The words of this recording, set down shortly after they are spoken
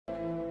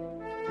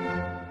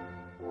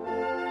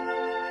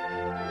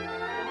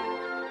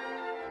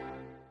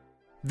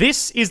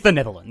This is the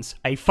Netherlands,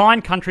 a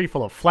fine country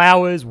full of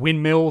flowers,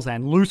 windmills,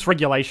 and loose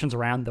regulations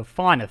around the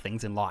finer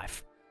things in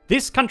life.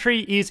 This country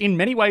is in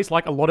many ways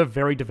like a lot of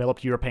very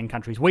developed European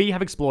countries we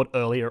have explored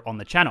earlier on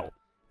the channel.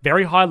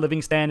 Very high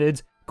living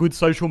standards, good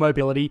social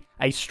mobility,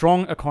 a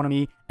strong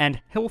economy, and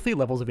healthy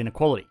levels of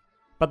inequality.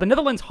 But the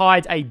Netherlands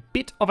hides a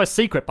bit of a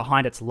secret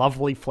behind its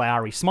lovely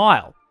flowery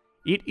smile.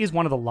 It is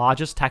one of the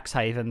largest tax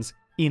havens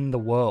in the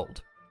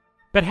world.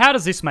 But how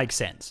does this make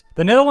sense?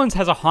 The Netherlands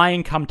has a high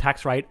income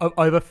tax rate of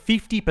over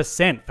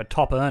 50% for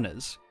top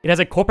earners. It has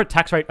a corporate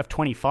tax rate of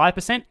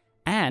 25%,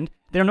 and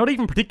there are not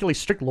even particularly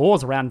strict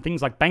laws around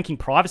things like banking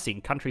privacy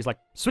in countries like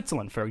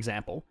Switzerland, for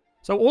example.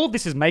 So all of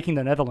this is making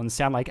the Netherlands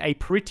sound like a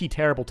pretty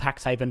terrible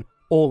tax haven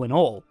all in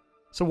all.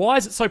 So why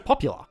is it so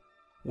popular?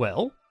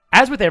 Well,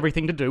 as with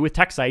everything to do with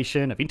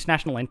taxation of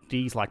international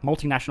entities like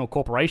multinational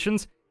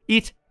corporations,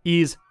 it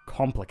is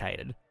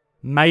complicated.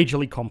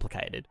 Majorly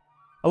complicated.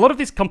 A lot of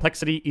this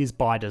complexity is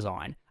by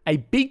design. A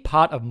big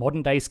part of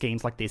modern day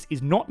schemes like this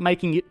is not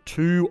making it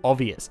too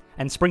obvious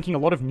and sprinkling a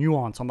lot of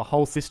nuance on the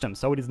whole system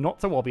so it is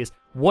not so obvious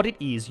what it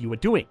is you are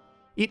doing.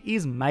 It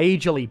is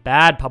majorly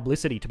bad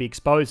publicity to be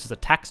exposed as a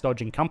tax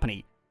dodging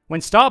company. When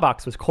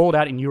Starbucks was called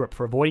out in Europe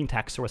for avoiding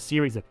tax through a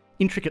series of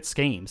intricate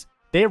schemes,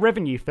 their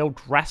revenue fell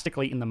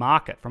drastically in the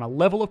market from a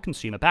level of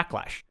consumer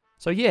backlash.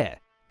 So yeah,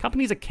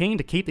 companies are keen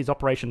to keep these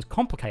operations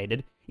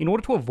complicated in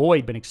order to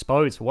avoid being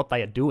exposed for what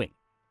they are doing.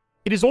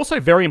 It is also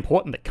very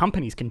important that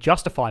companies can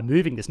justify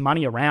moving this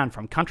money around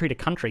from country to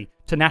country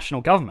to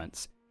national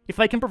governments. If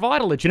they can provide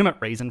a legitimate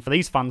reason for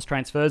these funds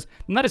transfers,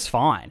 then that is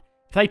fine.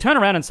 If they turn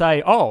around and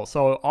say, oh,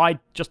 so I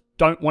just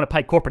don't want to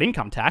pay corporate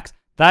income tax,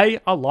 they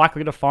are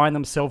likely to find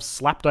themselves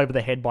slapped over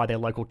the head by their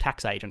local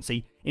tax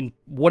agency in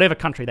whatever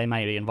country they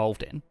may be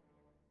involved in.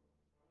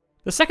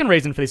 The second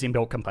reason for this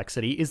inbuilt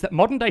complexity is that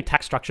modern day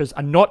tax structures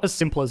are not as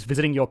simple as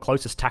visiting your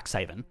closest tax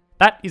haven.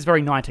 That is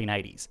very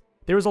 1980s.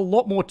 There is a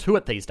lot more to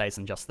it these days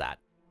than just that.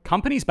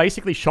 Companies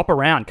basically shop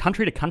around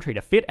country to country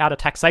to fit out a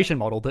taxation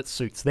model that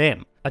suits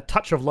them. A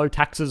touch of low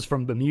taxes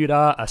from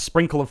Bermuda, a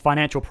sprinkle of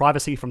financial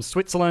privacy from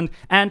Switzerland,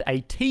 and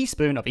a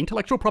teaspoon of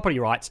intellectual property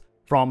rights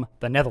from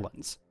the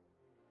Netherlands.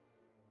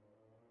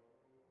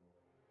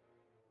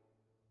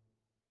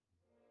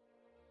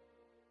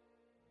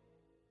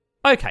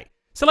 Okay,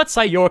 so let's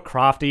say you're a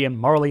crafty and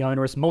morally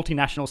onerous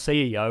multinational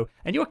CEO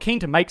and you're keen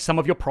to make some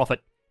of your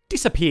profit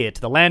disappear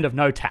to the land of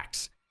no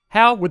tax.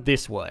 How would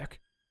this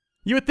work?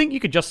 You would think you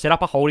could just set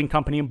up a holding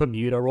company in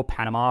Bermuda or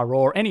Panama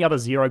or any other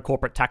zero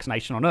corporate tax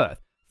nation on earth,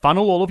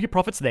 funnel all of your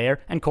profits there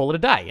and call it a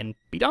day and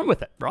be done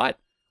with it, right?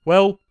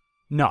 Well,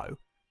 no.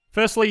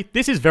 Firstly,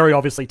 this is very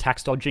obviously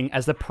tax dodging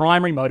as the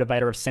primary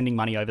motivator of sending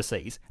money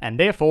overseas, and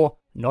therefore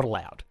not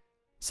allowed.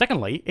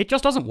 Secondly, it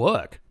just doesn't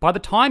work. By the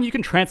time you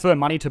can transfer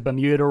money to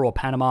Bermuda or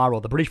Panama or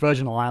the British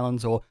Virgin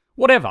Islands or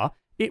whatever,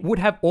 it would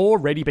have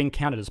already been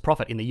counted as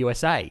profit in the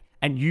USA,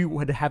 and you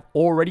would have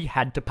already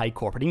had to pay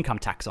corporate income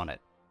tax on it.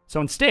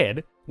 So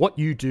instead, what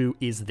you do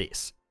is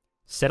this.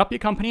 Set up your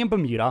company in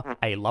Bermuda,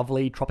 a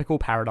lovely tropical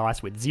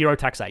paradise with zero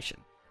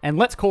taxation, and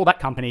let's call that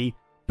company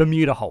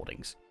Bermuda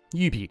Holdings,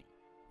 you beauty.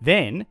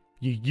 Then,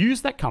 you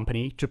use that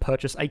company to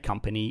purchase a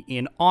company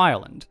in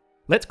Ireland.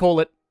 Let's call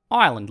it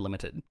Ireland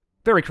Limited.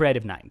 Very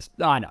creative names,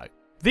 I know.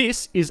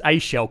 This is a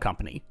shell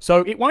company,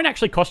 so it won't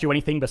actually cost you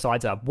anything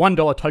besides a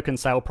 $1 token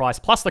sale price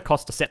plus the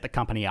cost to set the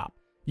company up.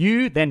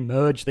 You then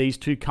merge these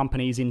two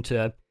companies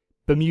into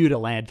Bermuda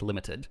Land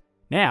Limited.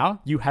 Now,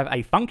 you have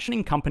a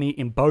functioning company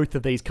in both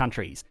of these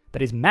countries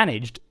that is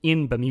managed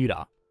in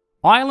Bermuda.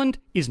 Ireland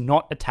is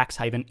not a tax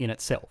haven in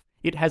itself.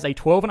 It has a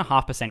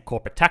 12.5%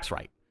 corporate tax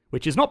rate,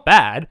 which is not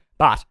bad,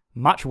 but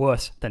much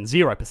worse than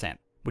 0%,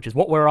 which is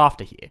what we're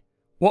after here.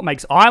 What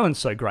makes Ireland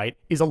so great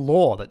is a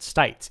law that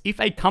states if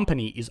a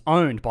company is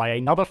owned by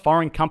another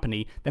foreign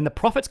company, then the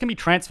profits can be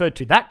transferred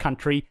to that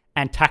country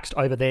and taxed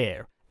over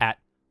there at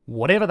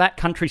whatever that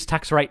country's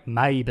tax rate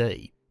may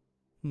be.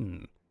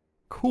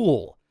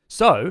 Cool.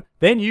 So,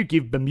 then you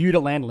give Bermuda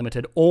Land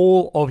Limited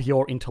all of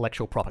your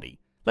intellectual property.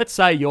 Let's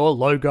say your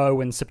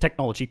logo and some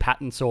technology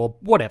patents or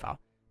whatever.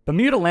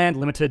 Bermuda Land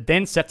Limited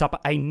then sets up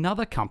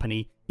another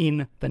company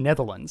in the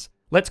Netherlands.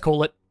 Let's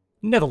call it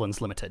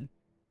Netherlands Limited.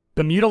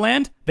 Bermuda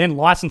Land then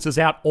licenses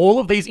out all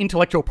of these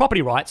intellectual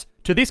property rights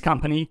to this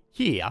company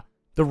here.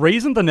 The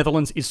reason the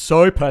Netherlands is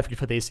so perfect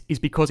for this is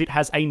because it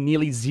has a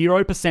nearly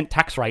 0%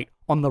 tax rate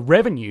on the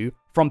revenue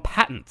from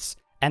patents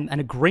and an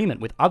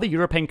agreement with other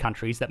European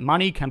countries that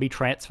money can be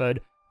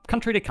transferred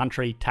country to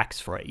country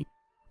tax-free.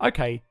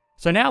 Okay,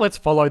 so now let's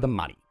follow the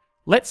money.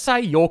 Let's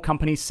say your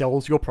company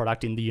sells your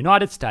product in the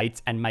United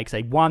States and makes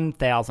a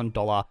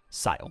 $1,000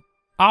 sale.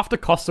 After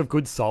costs of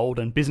goods sold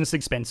and business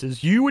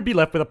expenses, you would be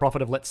left with a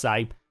profit of, let's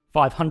say,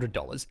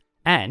 $500,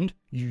 and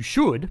you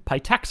should pay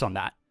tax on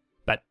that.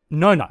 But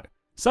no.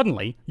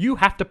 Suddenly, you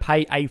have to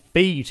pay a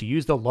fee to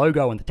use the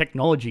logo and the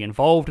technology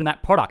involved in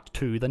that product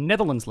to the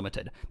Netherlands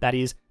Limited. That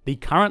is, the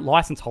current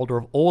license holder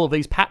of all of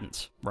these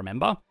patents,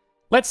 remember?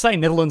 Let's say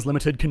Netherlands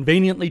Limited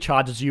conveniently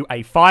charges you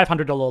a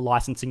 $500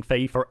 licensing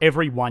fee for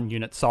every 1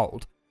 unit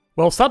sold.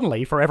 Well,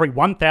 suddenly, for every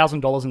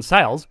 $1,000 in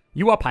sales,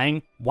 you are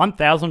paying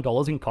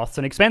 $1,000 in costs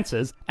and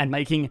expenses and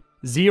making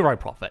zero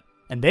profit,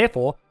 and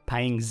therefore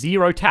paying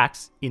zero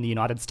tax in the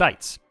United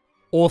States.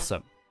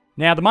 Awesome.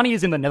 Now, the money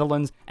is in the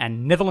Netherlands,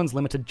 and Netherlands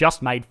Limited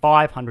just made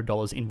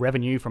 $500 in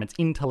revenue from its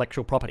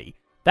intellectual property.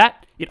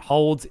 That it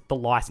holds the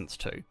license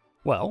to.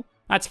 Well,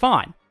 that's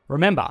fine.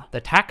 Remember,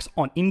 the tax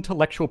on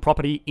intellectual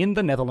property in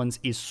the Netherlands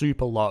is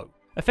super low,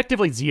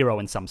 effectively zero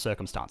in some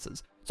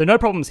circumstances, so no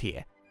problems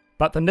here.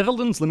 But the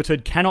Netherlands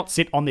Limited cannot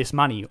sit on this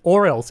money,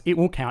 or else it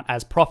will count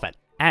as profit,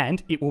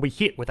 and it will be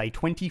hit with a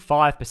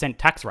 25%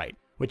 tax rate,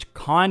 which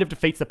kind of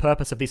defeats the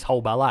purpose of this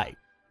whole ballet.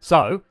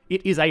 So,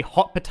 it is a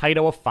hot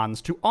potato of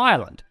funds to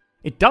Ireland.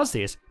 It does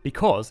this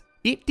because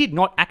it did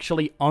not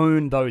actually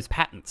own those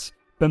patents.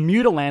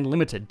 Bermudaland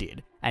Limited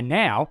did, and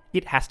now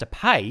it has to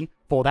pay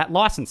for that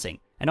licensing.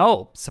 And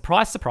oh,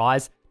 surprise,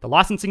 surprise, the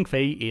licensing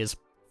fee is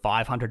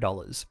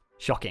 $500.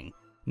 Shocking.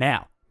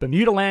 Now,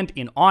 Bermudaland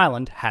in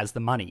Ireland has the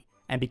money,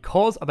 and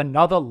because of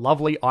another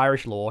lovely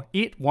Irish law,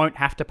 it won't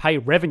have to pay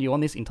revenue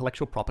on this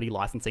intellectual property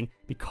licensing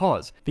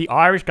because the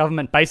Irish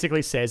government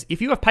basically says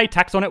if you have paid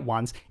tax on it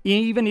once,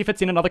 even if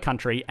it's in another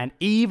country, and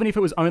even if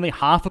it was only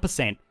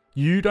 0.5%,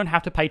 you don't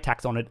have to pay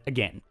tax on it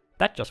again.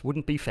 That just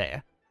wouldn't be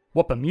fair.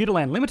 What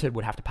Bermudaland Limited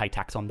would have to pay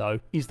tax on, though,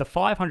 is the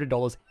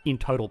 $500 in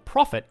total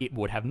profit it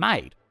would have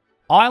made.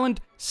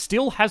 Ireland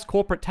still has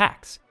corporate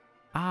tax.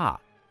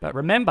 But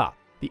remember,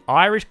 the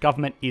Irish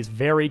government is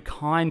very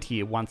kind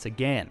here once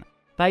again.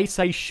 They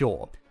say,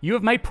 sure, you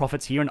have made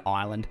profits here in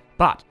Ireland,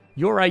 but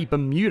you're a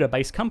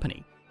Bermuda-based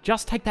company.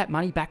 Just take that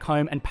money back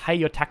home and pay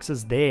your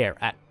taxes there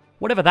at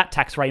whatever that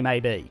tax rate may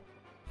be.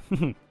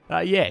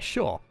 Yeah,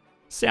 sure.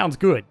 Sounds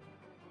good.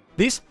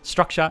 This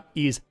structure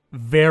is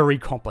very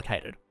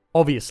complicated,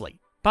 obviously,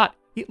 but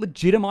it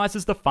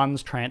legitimizes the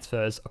funds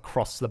transfers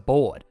across the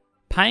board.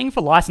 Paying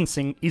for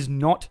licensing is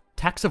not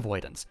tax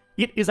avoidance.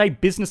 It is a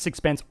business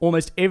expense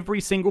almost every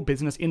single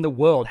business in the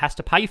world has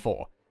to pay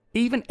for.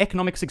 Even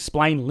Economics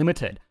Explained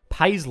Limited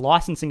pays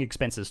licensing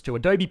expenses to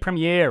Adobe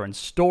Premiere and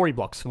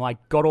Storyblocks for my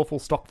god-awful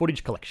stock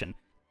footage collection.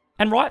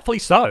 And rightfully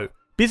so.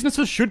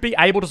 Businesses should be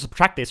able to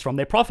subtract this from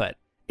their profit,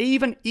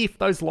 even if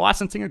those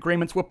licensing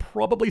agreements were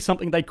probably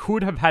something they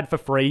could have had for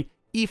free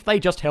if they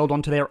just held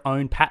on to their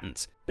own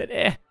patents. But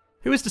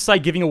who is to say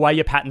giving away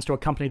your patents to a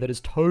company that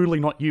is totally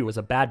not you is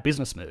a bad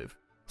business move?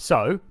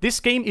 So, this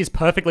scheme is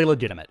perfectly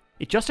legitimate.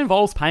 It just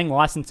involves paying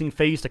licensing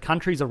fees to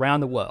countries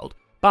around the world,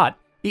 but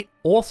it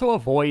also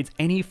avoids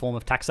any form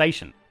of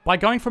taxation. By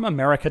going from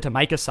America to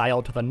make a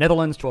sale, to the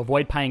Netherlands to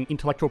avoid paying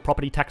intellectual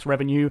property tax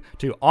revenue,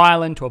 to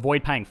Ireland to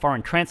avoid paying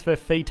foreign transfer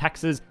fee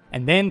taxes,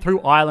 and then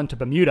through Ireland to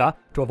Bermuda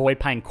to avoid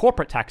paying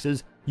corporate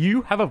taxes,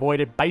 you have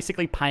avoided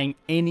basically paying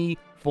any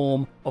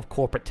form of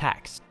corporate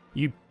tax.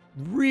 You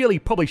really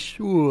probably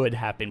should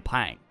have been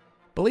paying.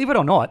 Believe it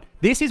or not,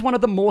 this is one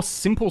of the more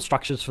simple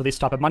structures for this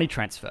type of money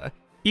transfer.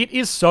 It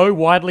is so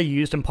widely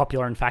used and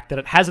popular, in fact, that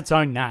it has its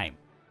own name.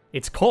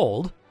 It's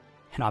called,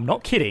 and I'm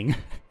not kidding,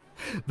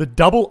 the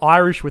double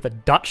Irish with a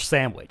Dutch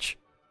sandwich.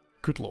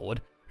 Good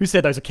lord. Who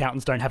said those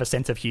accountants don't have a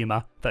sense of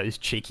humour? Those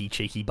cheeky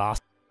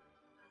bastards.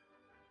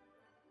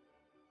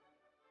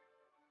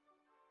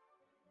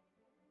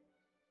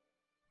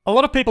 A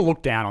lot of people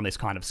look down on this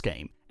kind of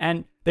scheme,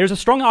 and there's a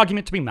strong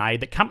argument to be made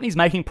that companies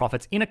making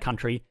profits in a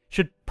country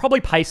should probably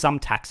pay some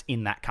tax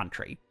in that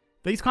country.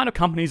 These kind of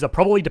companies are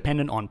probably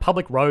dependent on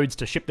public roads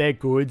to ship their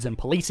goods and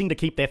policing to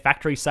keep their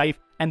factories safe,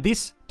 and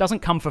this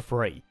doesn't come for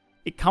free.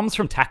 It comes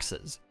from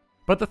taxes.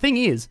 But the thing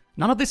is,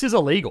 none of this is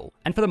illegal,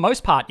 and for the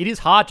most part, it is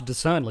hard to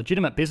discern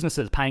legitimate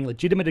businesses paying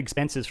legitimate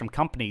expenses from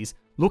companies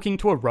looking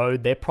to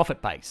erode their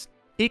profit base.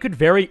 It could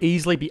very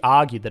easily be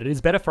argued that it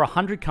is better for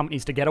 100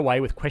 companies to get away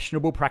with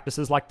questionable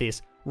practices like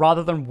this,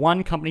 rather than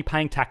one company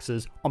paying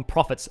taxes on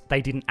profits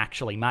they didn't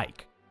actually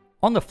make.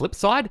 On the flip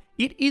side,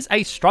 it is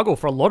a struggle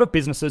for a lot of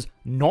businesses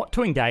not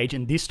to engage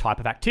in this type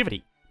of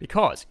activity,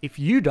 because if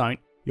you don't,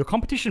 your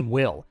competition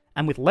will,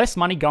 and with less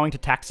money going to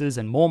taxes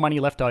and more money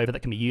left over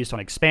that can be used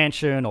on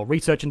expansion or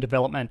research and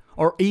development,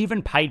 or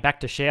even paid back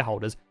to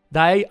shareholders,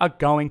 they are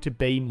going to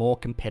be more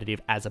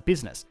competitive as a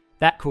business.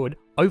 That could,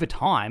 over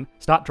time,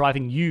 start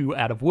driving you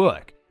out of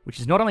work,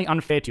 which is not only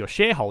unfair to your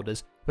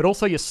shareholders, but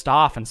also your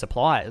staff and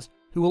suppliers,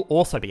 who will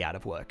also be out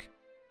of work.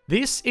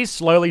 This is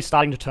slowly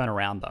starting to turn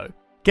around though.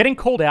 Getting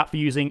called out for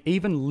using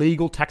even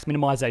legal tax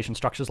minimization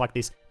structures like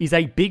this is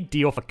a big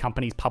deal for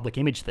companies' public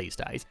image these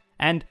days,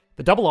 and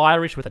the double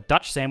Irish with a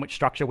Dutch sandwich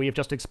structure we have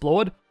just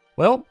explored,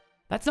 well,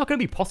 that's not going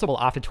to be possible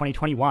after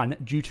 2021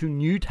 due to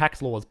new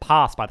tax laws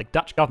passed by the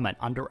Dutch government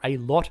under a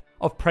lot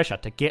of pressure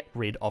to get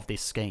rid of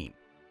this scheme.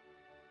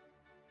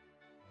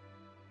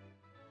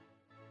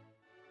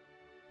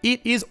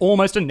 It is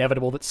almost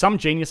inevitable that some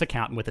genius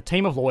accountant with a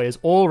team of lawyers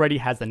already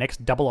has the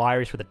next double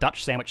Irish with a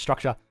Dutch sandwich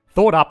structure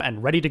thought up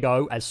and ready to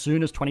go as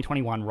soon as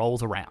 2021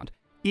 rolls around.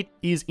 It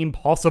is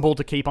impossible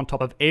to keep on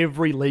top of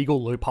every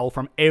legal loophole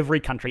from every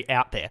country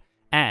out there,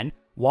 and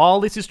while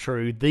this is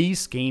true, these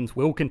schemes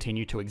will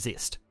continue to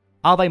exist.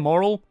 Are they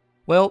moral?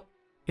 Well,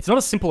 it's not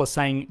as simple as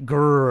saying,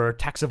 grrr,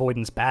 tax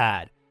avoidance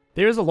bad.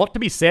 There is a lot to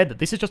be said that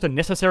this is just a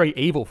necessary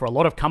evil for a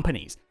lot of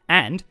companies,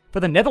 and for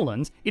the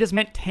Netherlands, it has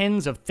meant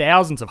tens of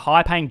thousands of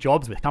high-paying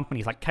jobs with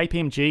companies like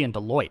KPMG and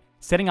Deloitte,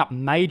 setting up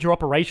major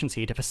operations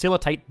here to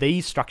facilitate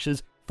these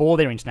structures for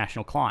their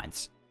international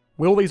clients.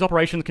 Will these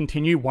operations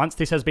continue once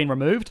this has been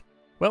removed?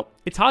 Well,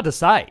 it's hard to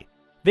say.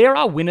 There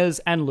are winners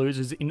and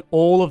losers in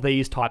all of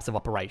these types of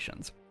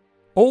operations.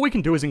 All we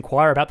can do is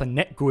inquire about the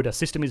net good a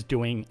system is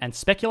doing and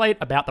speculate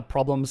about the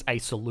problems a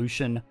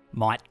solution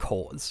might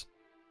cause.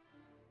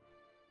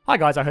 Hi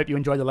guys, I hope you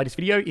enjoyed the latest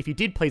video. If you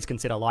did, please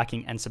consider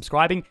liking and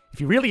subscribing. If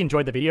you really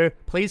enjoyed the video,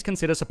 please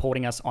consider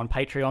supporting us on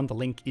Patreon. The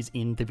link is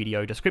in the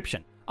video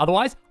description.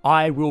 Otherwise,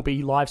 I will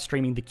be live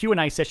streaming the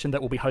Q&A session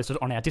that will be hosted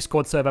on our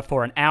Discord server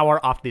for an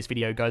hour after this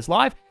video goes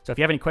live. So if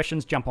you have any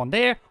questions, jump on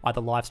there, either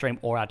live stream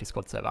or our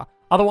Discord server.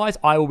 Otherwise,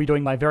 I will be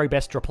doing my very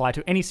best to reply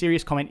to any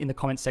serious comment in the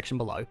comments section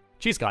below.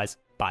 Cheers guys,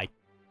 bye.